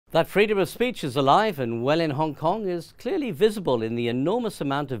That freedom of speech is alive and well in Hong Kong is clearly visible in the enormous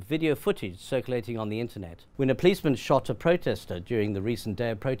amount of video footage circulating on the internet. When a policeman shot a protester during the recent day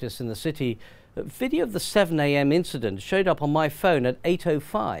of protests in the city, a video of the 7 a.m. incident showed up on my phone at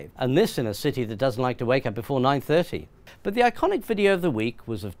 8:05, and this in a city that doesn't like to wake up before 9:30. But the iconic video of the week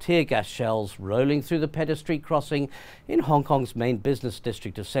was of tear gas shells rolling through the Pedder Street crossing in Hong Kong's main business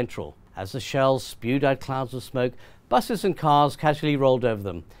district of Central. As the shells spewed out clouds of smoke, buses and cars casually rolled over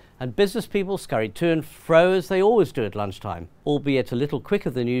them, and business people scurried to and fro as they always do at lunchtime, albeit a little quicker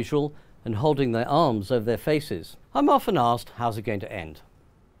than usual and holding their arms over their faces. I'm often asked, how's it going to end?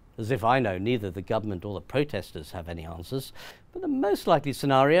 As if I know neither the government or the protesters have any answers. But the most likely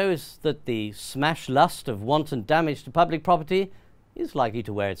scenario is that the smash lust of wanton damage to public property is likely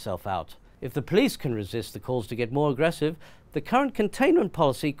to wear itself out. If the police can resist the calls to get more aggressive, the current containment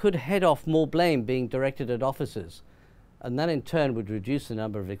policy could head off more blame being directed at officers, and that in turn would reduce the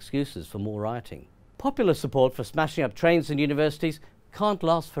number of excuses for more rioting. Popular support for smashing up trains and universities can't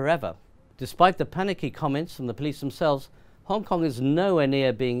last forever. Despite the panicky comments from the police themselves, Hong Kong is nowhere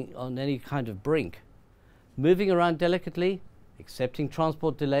near being on any kind of brink. Moving around delicately, accepting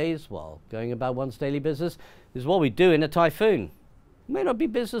transport delays while going about one's daily business is what we do in a typhoon. It may not be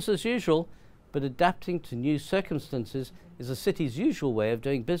business as usual, but adapting to new circumstances is a city's usual way of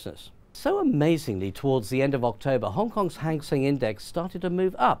doing business. So amazingly, towards the end of October, Hong Kong's Hang Seng Index started to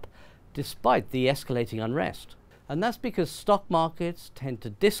move up despite the escalating unrest. And that's because stock markets tend to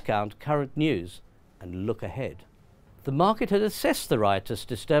discount current news and look ahead. The market had assessed the riotous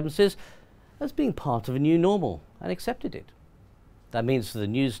disturbances as being part of a new normal and accepted it. That means the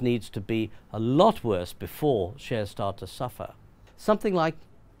news needs to be a lot worse before shares start to suffer. Something like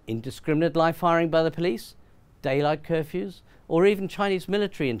indiscriminate live firing by the police, daylight curfews, or even Chinese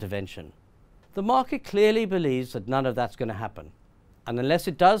military intervention. The market clearly believes that none of that's going to happen. And unless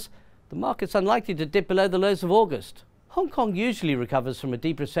it does, the market's unlikely to dip below the lows of August. Hong Kong usually recovers from a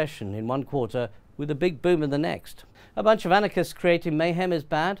deep recession in one quarter with a big boom in the next. A bunch of anarchists creating mayhem is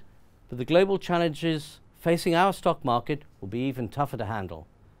bad, but the global challenges facing our stock market will be even tougher to handle.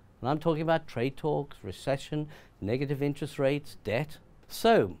 And I'm talking about trade talks, recession, negative interest rates, debt.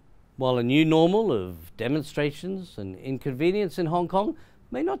 So, while a new normal of demonstrations and inconvenience in Hong Kong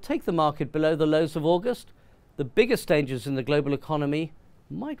may not take the market below the lows of August, the biggest dangers in the global economy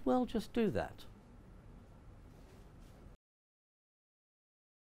might well just do that.